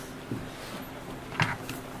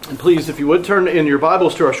And please, if you would, turn in your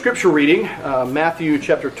Bibles to our scripture reading, Matthew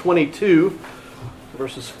chapter 22,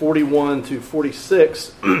 verses 41 to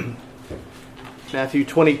 46. Matthew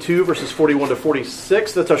 22, verses 41 to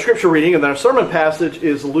 46. That's our scripture reading. And then our sermon passage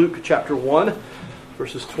is Luke chapter 1,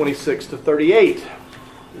 verses 26 to 38.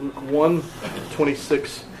 Luke 1,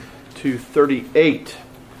 26 to 38.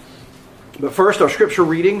 But first, our scripture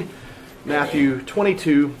reading, Matthew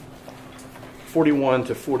 22, 41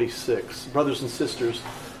 to 46. Brothers and sisters,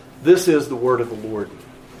 this is the word of the Lord.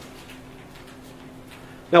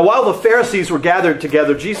 Now, while the Pharisees were gathered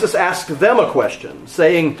together, Jesus asked them a question,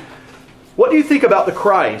 saying, "What do you think about the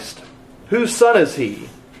Christ? Whose son is he?"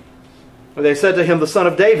 And they said to him, "The son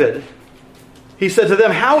of David." He said to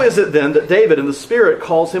them, "How is it then that David in the Spirit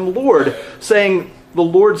calls him Lord, saying, 'The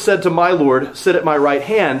Lord said to my Lord, sit at my right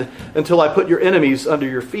hand until I put your enemies under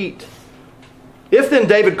your feet'? If then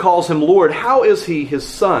David calls him Lord, how is he his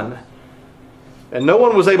son?" And no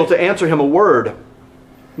one was able to answer him a word,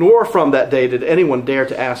 nor from that day did anyone dare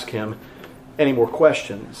to ask him any more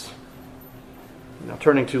questions. Now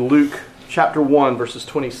turning to Luke chapter 1, verses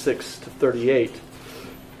 26 to 38.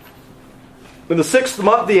 In the 6th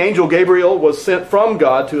month, the angel Gabriel was sent from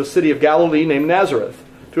God to a city of Galilee named Nazareth,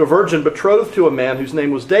 to a virgin betrothed to a man whose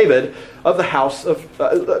name was Joseph of the house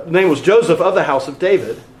of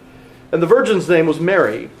David. And the virgin's name was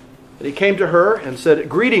Mary. And he came to her and said,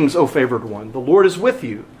 "Greetings, O favored one, the Lord is with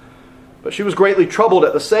you." But she was greatly troubled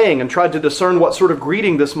at the saying and tried to discern what sort of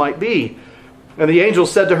greeting this might be. And the angel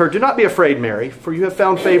said to her, "Do not be afraid, Mary, for you have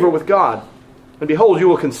found favor with God. And behold, you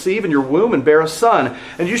will conceive in your womb and bear a son,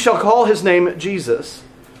 and you shall call his name Jesus.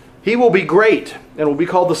 He will be great and will be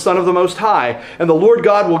called the Son of the Most High. And the Lord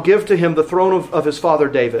God will give to him the throne of his father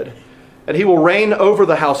David. And he will reign over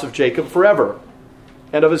the house of Jacob forever.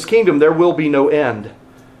 And of his kingdom there will be no end."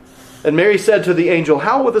 And Mary said to the angel,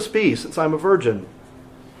 "How will this be, since I am a virgin?"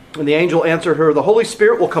 And the angel answered her, "The Holy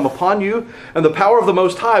Spirit will come upon you, and the power of the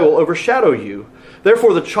Most High will overshadow you.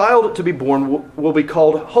 Therefore the child to be born will be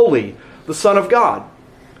called Holy, the Son of God.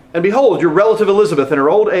 And behold, your relative Elizabeth in her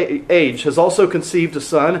old age has also conceived a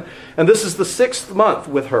son, and this is the 6th month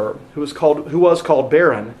with her, who was called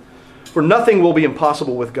barren. For nothing will be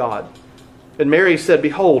impossible with God." And Mary said,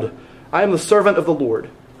 "Behold, I am the servant of the Lord.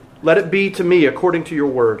 Let it be to me according to your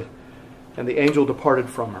word." And the angel departed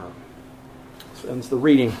from her. This ends the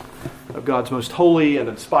reading of God's most holy and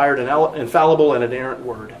inspired and infallible and inerrant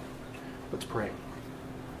word. Let's pray.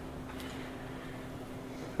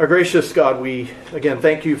 Our gracious God, we again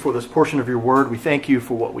thank you for this portion of your word. We thank you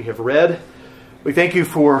for what we have read. We thank you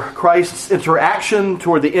for Christ's interaction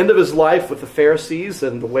toward the end of his life with the Pharisees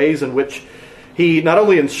and the ways in which he not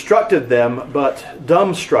only instructed them, but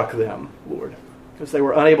dumbstruck them, Lord, because they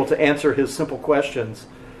were unable to answer his simple questions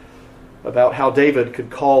about how David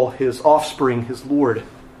could call his offspring his Lord.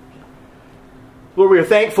 Lord, we are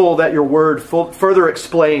thankful that your word further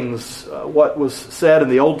explains what was said in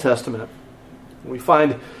the Old Testament. We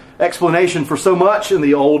find explanation for so much in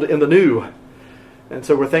the Old in the New. And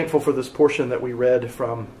so we're thankful for this portion that we read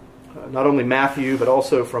from not only Matthew, but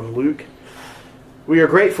also from Luke. We are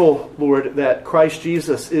grateful, Lord, that Christ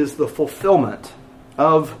Jesus is the fulfillment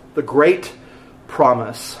of the great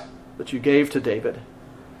promise that you gave to David,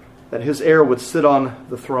 that his heir would sit on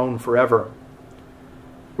the throne forever.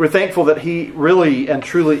 We're thankful that he really and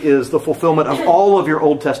truly is the fulfillment of all of your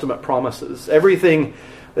Old Testament promises. Everything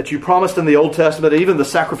that you promised in the Old Testament, even the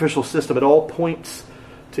sacrificial system, it all points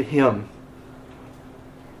to him.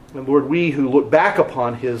 And Lord, we who look back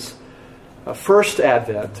upon his first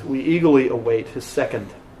advent, we eagerly await his second.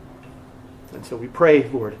 And so we pray,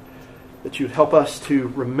 Lord, that you'd help us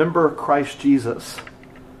to remember Christ Jesus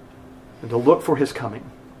and to look for his coming.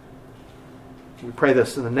 We pray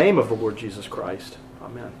this in the name of the Lord Jesus Christ.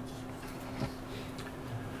 Amen.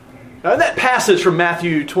 Now in that passage from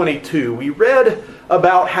Matthew 22, we read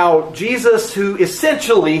about how Jesus, who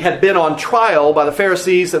essentially had been on trial by the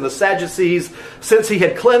Pharisees and the Sadducees since he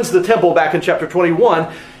had cleansed the temple back in chapter 21,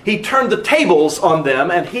 he turned the tables on them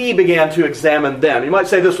and he began to examine them. You might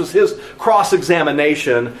say this was his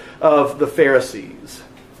cross-examination of the Pharisees.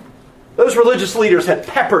 Those religious leaders had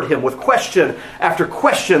peppered him with question after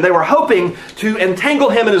question. They were hoping to entangle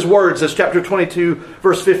him in his words, as chapter 22,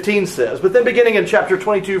 verse 15 says. But then beginning in chapter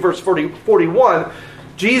 22, verse 41,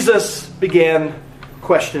 Jesus began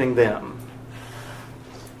questioning them.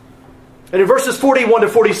 And in verses 41 to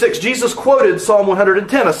 46, Jesus quoted Psalm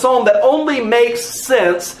 110, a psalm that only makes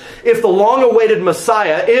sense if the long-awaited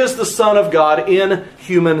Messiah is the Son of God in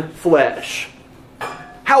human flesh.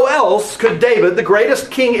 How else could David, the greatest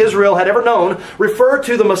king Israel had ever known, refer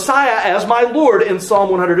to the Messiah as my Lord in Psalm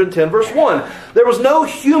 110, verse 1? There was no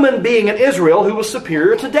human being in Israel who was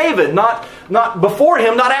superior to David, not before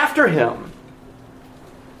him, not after him.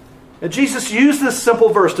 And Jesus used this simple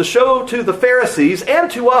verse to show to the Pharisees and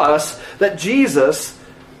to us that Jesus,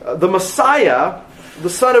 the Messiah, the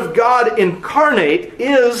Son of God incarnate,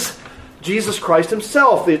 is Jesus Christ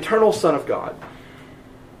himself, the eternal Son of God.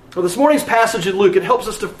 Well, this morning's passage in Luke, it helps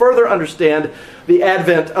us to further understand the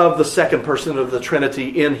advent of the second person of the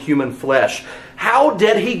Trinity in human flesh. How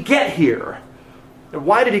did he get here? And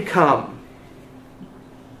why did he come?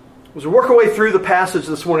 As we work our way through the passage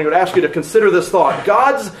this morning, I would ask you to consider this thought.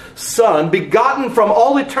 God's Son, begotten from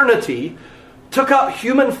all eternity, took up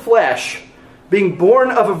human flesh, being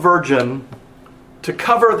born of a virgin, to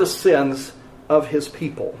cover the sins of his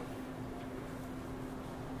people.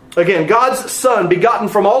 Again, God's Son, begotten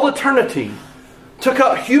from all eternity, took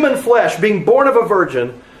up human flesh, being born of a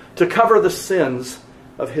virgin, to cover the sins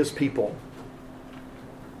of his people.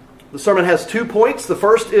 The sermon has 2 points. The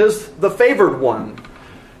first is the favored one,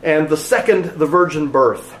 and the second, the virgin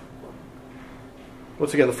birth.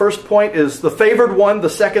 Once again, the first point is the favored one, the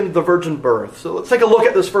second, the virgin birth. So let's take a look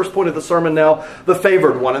at this first point of the sermon now, the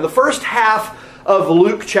favored one. In the first half of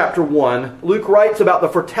Luke chapter 1, Luke writes about the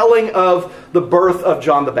foretelling of the birth of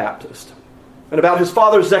John the Baptist and about his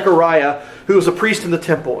father Zechariah, who was a priest in the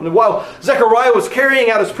temple. And while Zechariah was carrying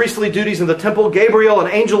out his priestly duties in the temple, Gabriel,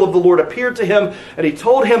 an angel of the Lord, appeared to him, and he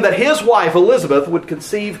told him that his wife Elizabeth would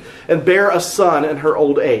conceive and bear a son in her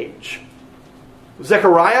old age.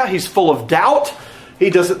 Zechariah, he's full of doubt. He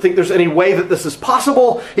doesn't think there's any way that this is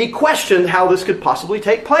possible. He questioned how this could possibly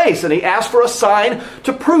take place, and he asked for a sign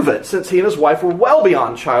to prove it, since he and his wife were well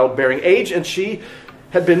beyond childbearing age, and she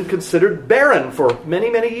had been considered barren for many,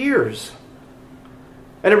 many years.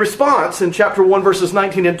 And in response, in chapter 1, verses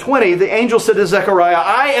 19 and 20, the angel said to Zechariah,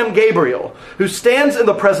 I am Gabriel, who stands in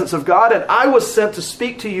the presence of God, and I was sent to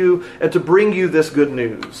speak to you and to bring you this good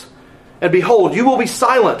news. And behold, you will be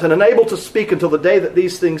silent and unable to speak until the day that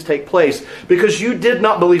these things take place, because you did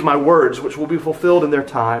not believe my words, which will be fulfilled in their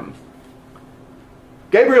time.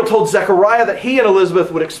 Gabriel told Zechariah that he and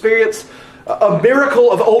Elizabeth would experience a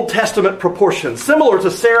miracle of Old Testament proportions, similar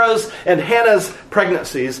to Sarah's and Hannah's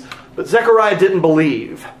pregnancies, but Zechariah didn't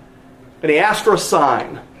believe, and he asked for a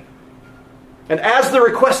sign. And as the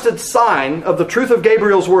requested sign of the truth of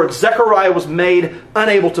Gabriel's words, Zechariah was made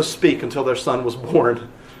unable to speak until their son was born.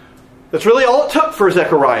 That's really all it took for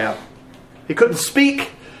Zechariah. He couldn't speak,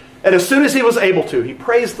 and as soon as he was able to, he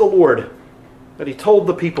praised the Lord, and he told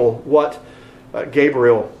the people what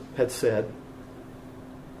Gabriel had said.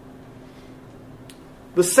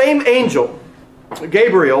 The same angel,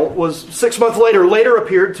 Gabriel, was 6 months later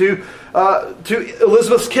appeared to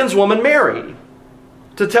Elizabeth's kinswoman Mary,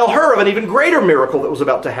 to tell her of an even greater miracle that was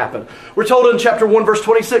about to happen. We're told in chapter 1, verse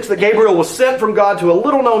 26, that Gabriel was sent from God to a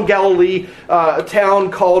little-known Galilee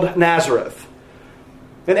town called Nazareth.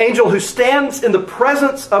 An angel who stands in the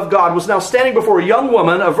presence of God was now standing before a young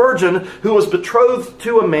woman, a virgin, who was betrothed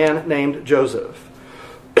to a man named Joseph.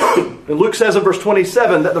 And Luke says in verse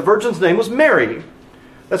 27 that the virgin's name was Mary.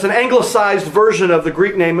 That's an anglicized version of the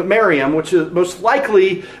Greek name Miriam, which most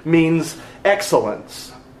likely means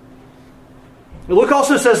excellence. Luke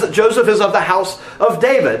also says that Joseph is of the house of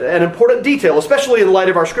David, an important detail, especially in light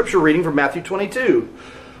of our scripture reading from Matthew 22.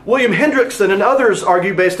 William Hendrickson and others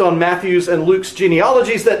argue, based on Matthew's and Luke's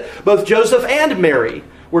genealogies, that both Joseph and Mary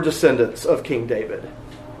were descendants of King David.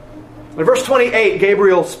 In verse 28,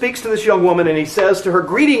 Gabriel speaks to this young woman and he says to her,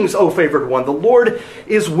 Greetings, O favored one, the Lord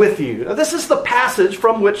is with you. Now, this is the passage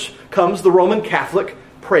from which comes the Roman Catholic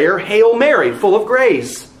prayer, Hail Mary, full of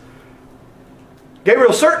grace.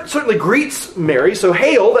 Gabriel certainly greets Mary, so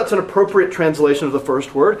hail, that's an appropriate translation of the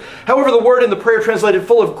first word. However, the word in the prayer translated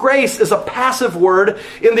full of grace is a passive word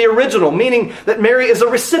in the original, meaning that Mary is a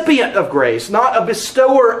recipient of grace, not a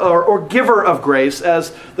bestower or giver of grace,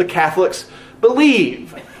 as the Catholics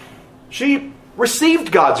believe. She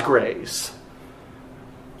received God's grace,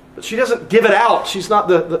 but she doesn't give it out. She's not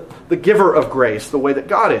the giver of grace the way that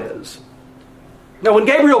God is. Now, when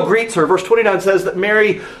Gabriel greets her, verse 29 says that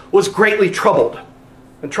Mary was greatly troubled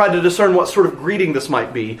and tried to discern what sort of greeting this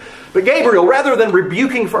might be. But Gabriel, rather than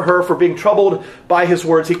rebuking her for being troubled by his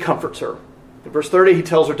words, he comforts her. In verse 30, he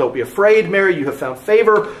tells her, Don't be afraid, Mary, you have found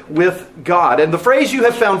favor with God. And the phrase you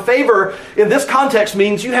have found favor in this context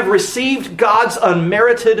means you have received God's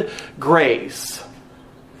unmerited grace.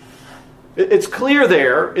 It's clear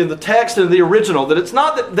there in the text and in the original that it's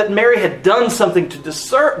not that Mary had done something to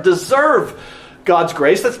deserve God's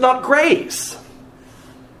grace. That's not grace.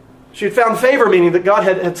 She had found favor, meaning that God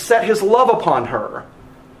had set his love upon her.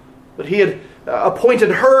 But he had appointed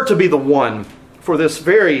her to be the one for this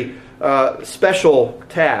very special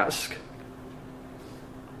task.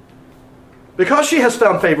 Because she has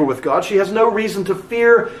found favor with God, she has no reason to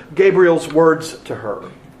fear Gabriel's words to her.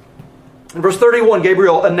 In verse 31,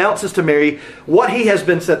 Gabriel announces to Mary what he has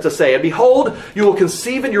been sent to say. And behold, you will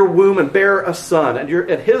conceive in your womb and bear a son, and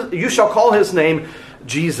you shall call his name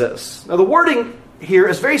Jesus. Now the wording here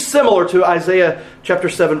is very similar to Isaiah chapter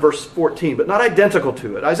 7, verse 14, but not identical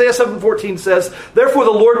to it. Isaiah 7:14 says, therefore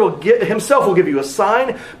the Lord himself will give you a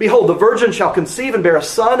sign. Behold, the virgin shall conceive and bear a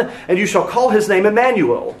son, and you shall call his name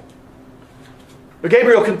Emmanuel. But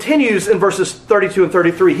Gabriel continues in verses 32 and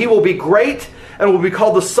 33. He will be great and will be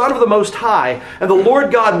called the Son of the Most High. And the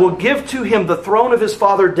Lord God will give to him the throne of his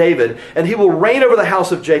father David, and he will reign over the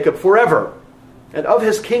house of Jacob forever. And of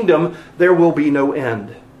his kingdom there will be no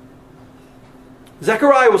end.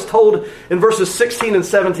 Zechariah was told in verses 16 and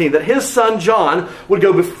 17 that his son John would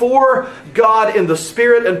go before God in the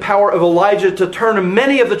spirit and power of Elijah to turn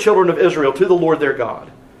many of the children of Israel to the Lord their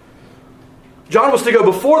God. John was to go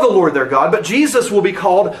before the Lord their God, but Jesus will be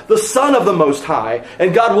called the Son of the Most High,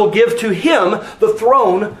 and God will give to him the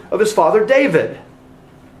throne of his father David.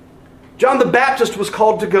 John the Baptist was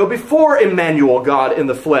called to go before Emmanuel, God in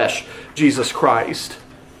the flesh, Jesus Christ.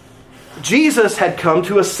 Jesus had come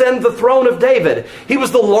to ascend the throne of David. He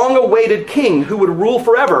was the long-awaited king who would rule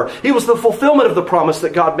forever. He was the fulfillment of the promise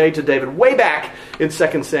that God made to David way back in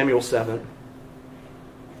 2 Samuel 7.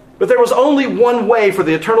 But there was only one way for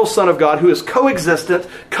the eternal Son of God, who is co-existent,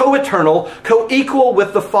 co-eternal, co-equal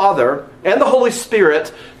with the Father and the Holy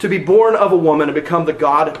Spirit, to be born of a woman and become the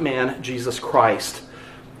God-man, Jesus Christ.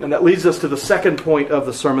 And that leads us to the second point of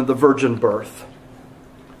the sermon, the virgin birth.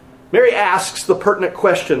 Mary asks the pertinent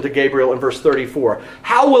question to Gabriel in verse 34.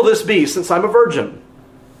 How will this be, since I'm a virgin?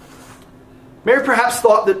 Mary perhaps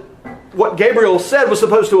thought that what Gabriel said was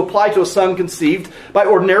supposed to apply to a son conceived by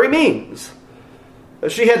ordinary means.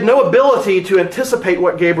 She had no ability to anticipate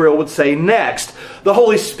what Gabriel would say next. The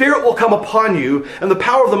Holy Spirit will come upon you, and the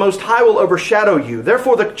power of the Most High will overshadow you.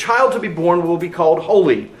 Therefore, the child to be born will be called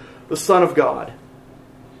Holy, the Son of God.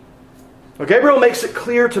 Now, Gabriel makes it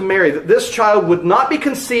clear to Mary that this child would not be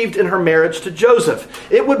conceived in her marriage to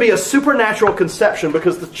Joseph. It would be a supernatural conception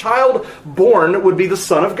because the child born would be the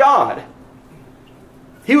Son of God.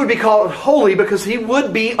 He would be called holy because he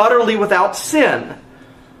would be utterly without sin.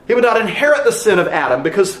 He would not inherit the sin of Adam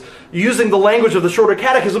because, using the language of the Shorter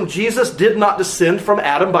Catechism, Jesus did not descend from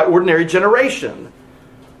Adam by ordinary generation.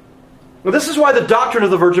 Now, this is why the doctrine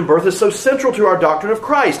of the virgin birth is so central to our doctrine of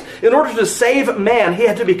Christ. In order to save man, he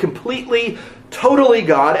had to be completely, totally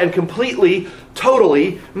God and completely,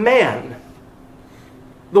 totally man.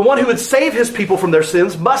 The one who would save his people from their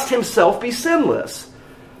sins must himself be sinless.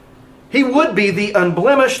 He would be the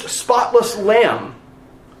unblemished, spotless lamb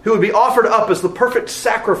who would be offered up as the perfect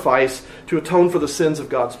sacrifice to atone for the sins of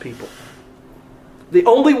God's people. The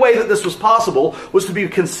only way that this was possible was to be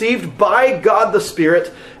conceived by God the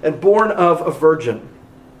Spirit and born of a virgin.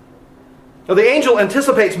 Now, the angel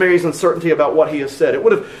anticipates Mary's uncertainty about what he has said. It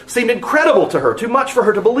would have seemed incredible to her, too much for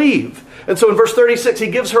her to believe. And so in verse 36, he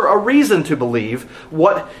gives her a reason to believe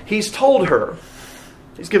what he's told her.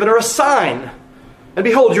 He's given her a sign. And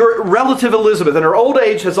behold, your relative Elizabeth, in her old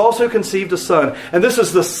age, has also conceived a son. And this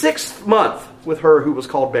is the 6th month with her who was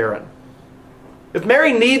called barren. If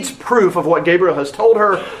Mary needs proof of what Gabriel has told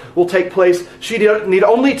her will take place, she need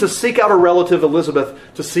only to seek out her relative Elizabeth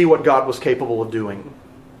to see what God was capable of doing.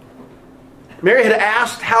 Mary had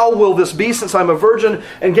asked, how will this be since I'm a virgin?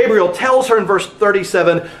 And Gabriel tells her in verse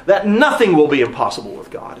 37 that nothing will be impossible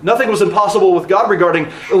with God. Nothing was impossible with God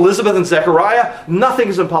regarding Elizabeth and Zechariah. Nothing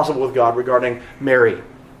is impossible with God regarding Mary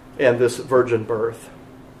and this virgin birth.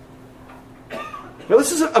 Now,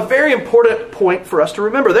 this is a very important point for us to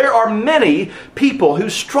remember. There are many people who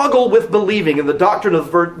struggle with believing in the doctrine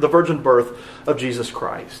of the virgin birth of Jesus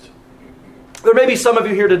Christ. There may be some of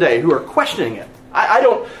you here today who are questioning it. I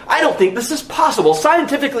don't think this is possible.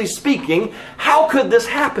 Scientifically speaking, how could this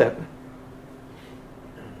happen?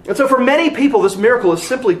 And so for many people, this miracle is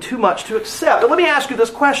simply too much to accept. But let me ask you this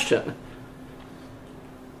question.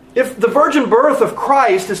 If the virgin birth of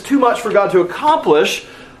Christ is too much for God to accomplish,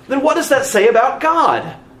 then what does that say about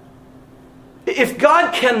God? If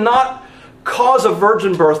God cannot cause a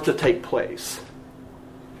virgin birth to take place,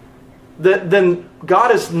 then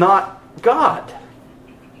God is not God.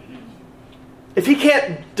 If he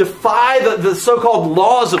can't defy the so-called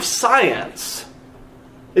laws of science,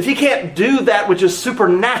 if he can't do that which is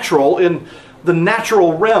supernatural in the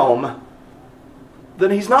natural realm, then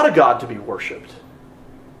he's not a God to be worshipped.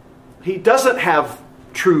 He doesn't have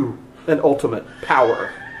true and ultimate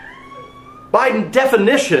power. By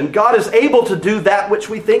definition, God is able to do that which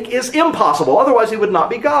we think is impossible. Otherwise, he would not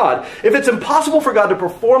be God. If it's impossible for God to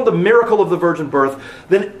perform the miracle of the virgin birth,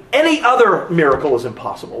 then any other miracle is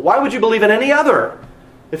impossible. Why would you believe in any other?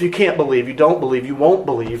 If you can't believe, you don't believe, you won't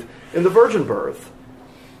believe in the virgin birth.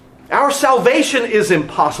 Our salvation is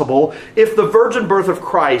impossible if the virgin birth of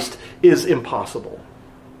Christ is impossible.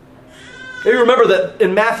 You remember that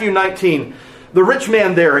in Matthew 19, the rich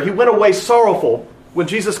man there, he went away sorrowful when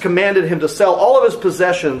Jesus commanded him to sell all of his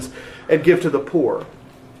possessions and give to the poor.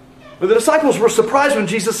 The disciples were surprised when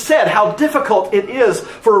Jesus said how difficult it is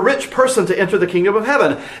for a rich person to enter the kingdom of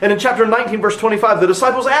heaven. And in chapter 19, verse 25, the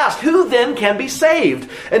disciples asked, "Who then can be saved?"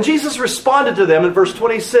 And Jesus responded to them in verse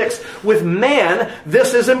 26, "With man,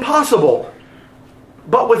 this is impossible.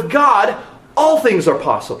 But with God, all things are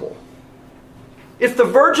possible." If the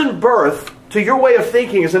virgin birth, to your way of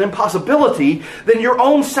thinking, is an impossibility, then your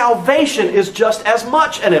own salvation is just as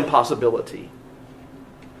much an impossibility.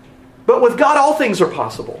 But with God, all things are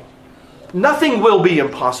possible. Nothing will be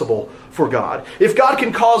impossible for God. If God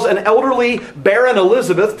can cause an elderly, barren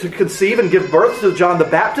Elizabeth to conceive and give birth to John the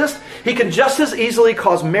Baptist, he can just as easily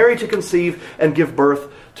cause Mary to conceive and give birth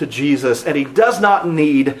to Jesus. And he does not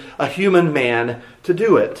need a human man to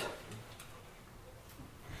do it.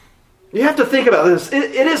 You have to think about this.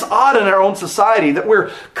 It is odd in our own society that we're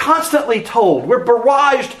constantly told, we're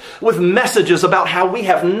barraged with messages about how we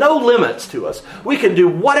have no limits to us. We can do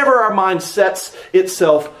whatever our mind sets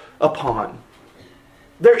itself upon.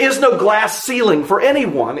 There is no glass ceiling for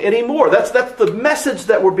anyone anymore. That's the message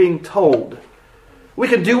that we're being told. We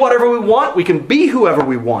can do whatever we want. We can be whoever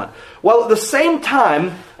we want. While at the same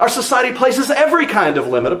time, our society places every kind of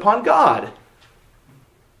limit upon God.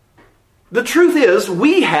 The truth is,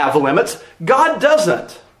 we have limits. God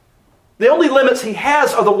doesn't. The only limits he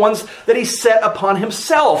has are the ones that he set upon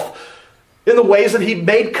himself in the ways that he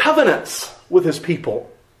made covenants with his people.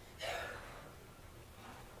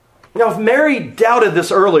 Now, if Mary doubted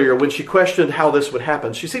this earlier when she questioned how this would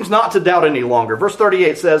happen, she seems not to doubt any longer. Verse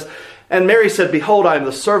 38 says, "And Mary said, 'Behold, I am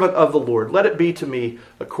the servant of the Lord. Let it be to me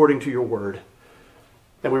according to your word.'"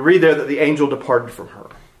 And we read there that the angel departed from her.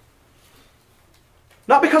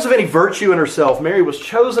 Not because of any virtue in herself, Mary was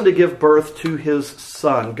chosen to give birth to his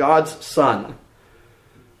son, God's son.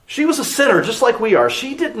 She was a sinner just like we are.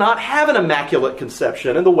 She did not have an immaculate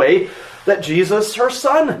conception in the way that Jesus, her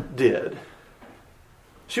son, did.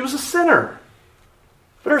 She was a sinner.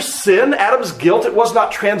 But her sin, Adam's guilt, it was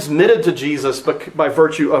not transmitted to Jesus by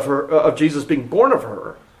virtue of Jesus being born of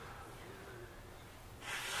her.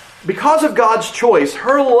 Because of God's choice,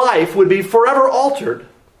 her life would be forever altered.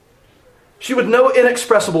 She would know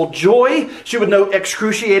inexpressible joy. She would know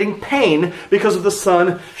excruciating pain because of the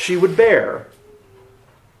son she would bear.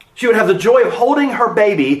 She would have the joy of holding her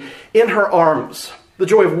baby in her arms, the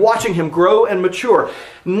joy of watching him grow and mature,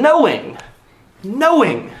 knowing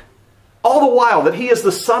all the while that he is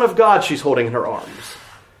the Son of God she's holding in her arms.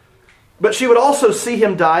 But she would also see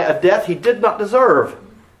him die a death he did not deserve,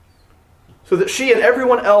 so that she and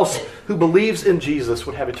everyone else who believes in Jesus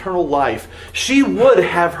would have eternal life. She would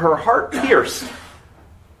have her heart pierced,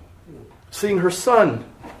 seeing her son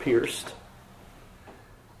pierced.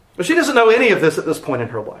 But she doesn't know any of this at this point in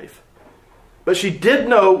her life. But she did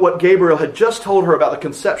know what Gabriel had just told her about the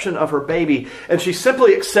conception of her baby, and she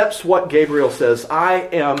simply accepts what Gabriel says, "I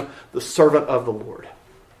am the servant of the Lord."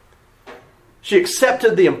 She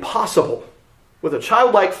accepted the impossible with a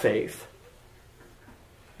childlike faith.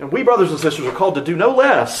 And we, brothers and sisters, are called to do no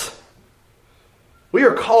less. We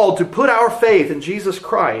are called to put our faith in Jesus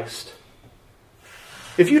Christ.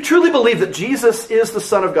 If you truly believe that Jesus is the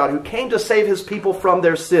Son of God who came to save his people from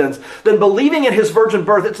their sins, then believing in his virgin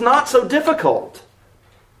birth, it's not so difficult.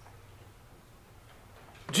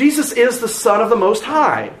 Jesus is the Son of the Most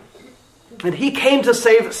High, and he came to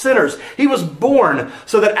save sinners. He was born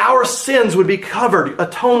so that our sins would be covered,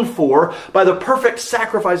 atoned for, by the perfect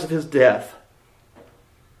sacrifice of his death.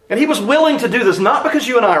 And he was willing to do this, not because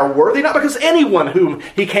you and I are worthy, not because anyone whom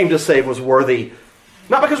he came to save was worthy,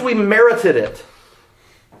 not because we merited it.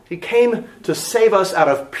 He came to save us out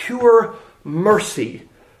of pure mercy,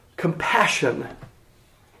 compassion.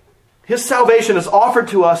 His salvation is offered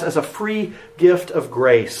to us as a free gift of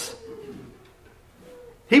grace.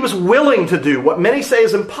 He was willing to do what many say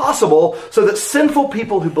is impossible so that sinful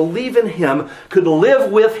people who believe in him could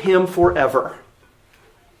live with him forever.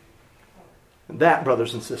 And that,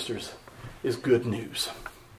 brothers and sisters, is good news.